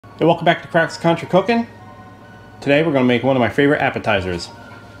Hey, welcome back to Cracks Country Cooking. Today we're going to make one of my favorite appetizers,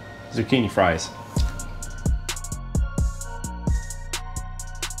 zucchini fries.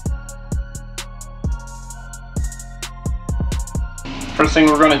 First thing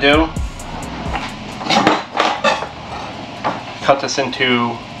we're going to do, cut this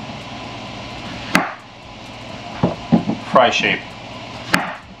into fry shape.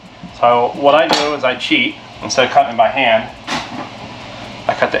 So what I do is I cheat. Instead of cutting it by hand,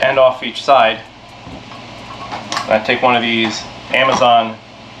 I cut the end off each side, and I take one of these Amazon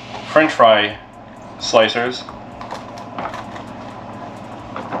French fry slicers,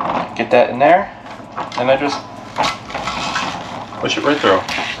 get that in there, and I just push it right through.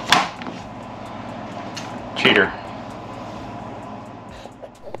 Cheater.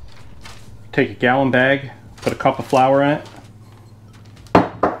 Take a gallon bag, put a cup of flour in it,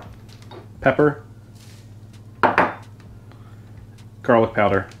 pepper, garlic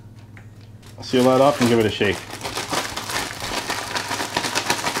powder. Seal that up and give it a shake.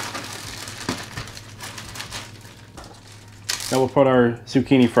 Now we'll put our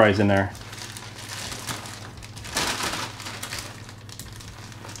zucchini fries in there.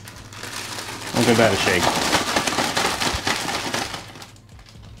 We'll give that a shake.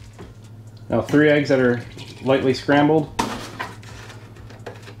 Now 3 eggs that are lightly scrambled,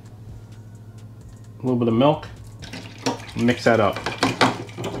 a little bit of milk, mix that up.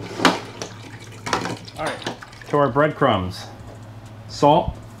 Alright, to our breadcrumbs,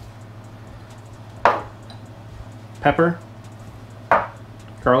 salt, pepper,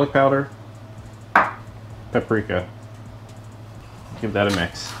 garlic powder, paprika. Give that a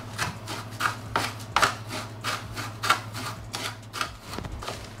mix.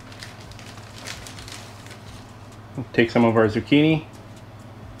 Take some of our zucchini,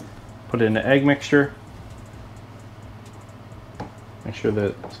 put it in the egg mixture. Make sure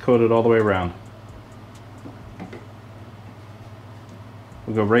that it's coated all the way around.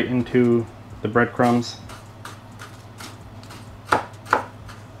 We'll go right into the breadcrumbs.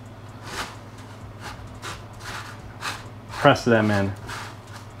 Press them in.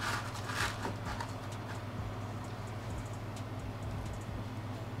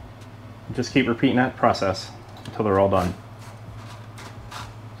 Just keep repeating that process until they're all done.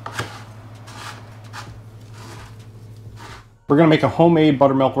 We're going to make a homemade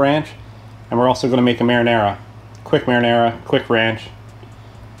buttermilk ranch, and we're also going to make a marinara. Quick marinara, quick ranch.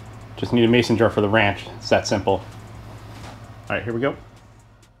 Just need a mason jar for the ranch. It's that simple. Alright, here we go.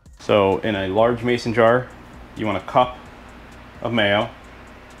 So in a large mason jar, you want a cup of mayo.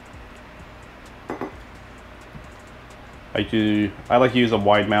 I like to use a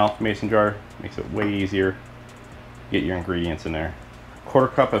wide mouth mason jar. Makes it way easier to get your ingredients in there.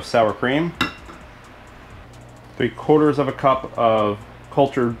 1/4 cup of sour cream. 3/4 of a cup of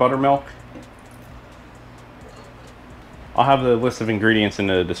cultured buttermilk. I'll have the list of ingredients in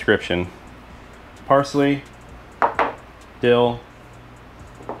the description. Parsley, dill,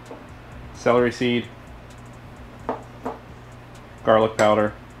 celery seed, garlic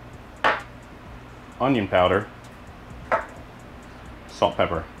powder, onion powder, salt,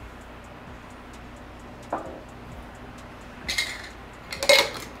 pepper.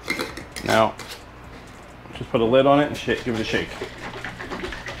 Now, just put a lid on it and give it a shake.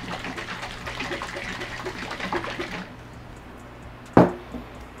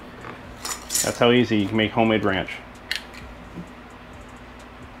 That's how easy you can make homemade ranch.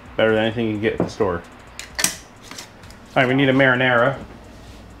 Better than anything you can get at the store. Alright, we need a marinara.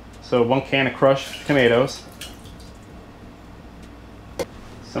 So 1 can of crushed tomatoes,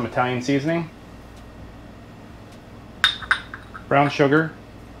 some Italian seasoning, brown sugar,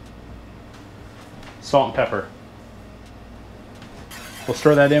 salt and pepper. We'll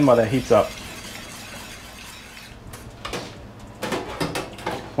stir that in while that heats up.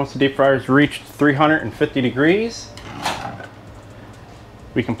 Once the deep fryer's reached 350 degrees,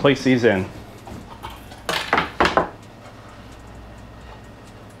 we can place these in.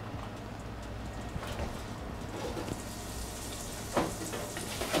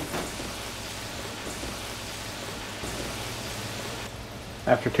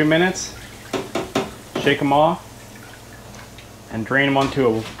 After 2 minutes, shake them off and drain them onto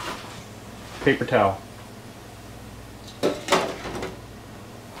a paper towel.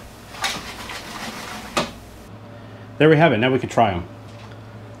 There we have it. Now we can try them.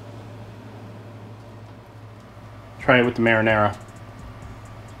 Try it with the marinara.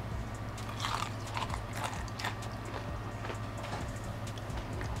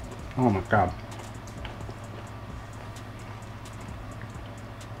 Oh my God.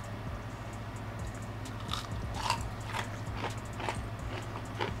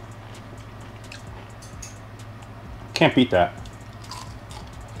 Can't beat that.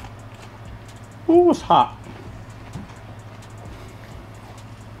 Ooh, it's hot.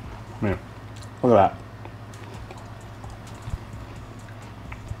 Man, look at that.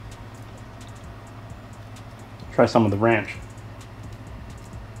 Try some of the ranch.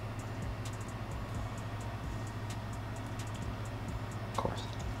 Of course.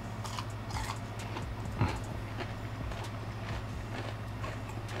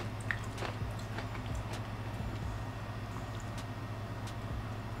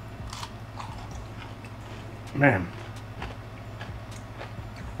 Man,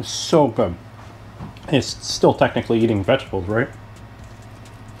 it's so good. It's still technically eating vegetables, right?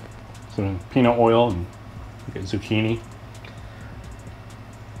 So peanut oil and you get zucchini.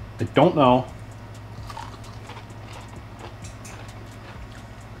 I don't know.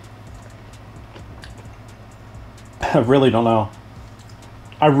 I really don't know.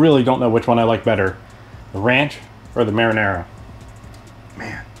 I really don't know which one I like better, the ranch or the marinara.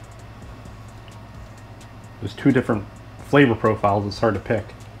 Man, there's two different flavor profiles. It's hard to pick.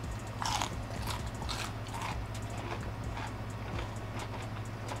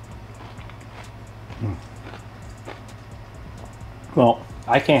 Well,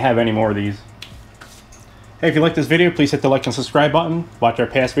 I can't have any more of these. Hey, if you like this video, please hit the like and subscribe button. Watch our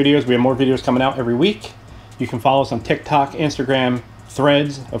past videos. We have more videos coming out every week. You can follow us on TikTok, Instagram,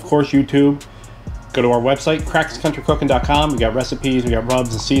 Threads, of course, YouTube. Go to our website, crackscountrycooking.com. We got recipes, we got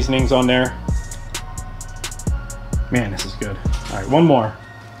rubs and seasonings on there. Man, this is good. All right, one more.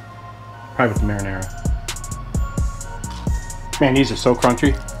 Probably with the marinara. Man, these are so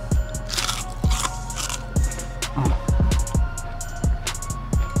crunchy.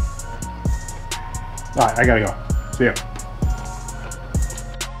 All right, I gotta go. See ya.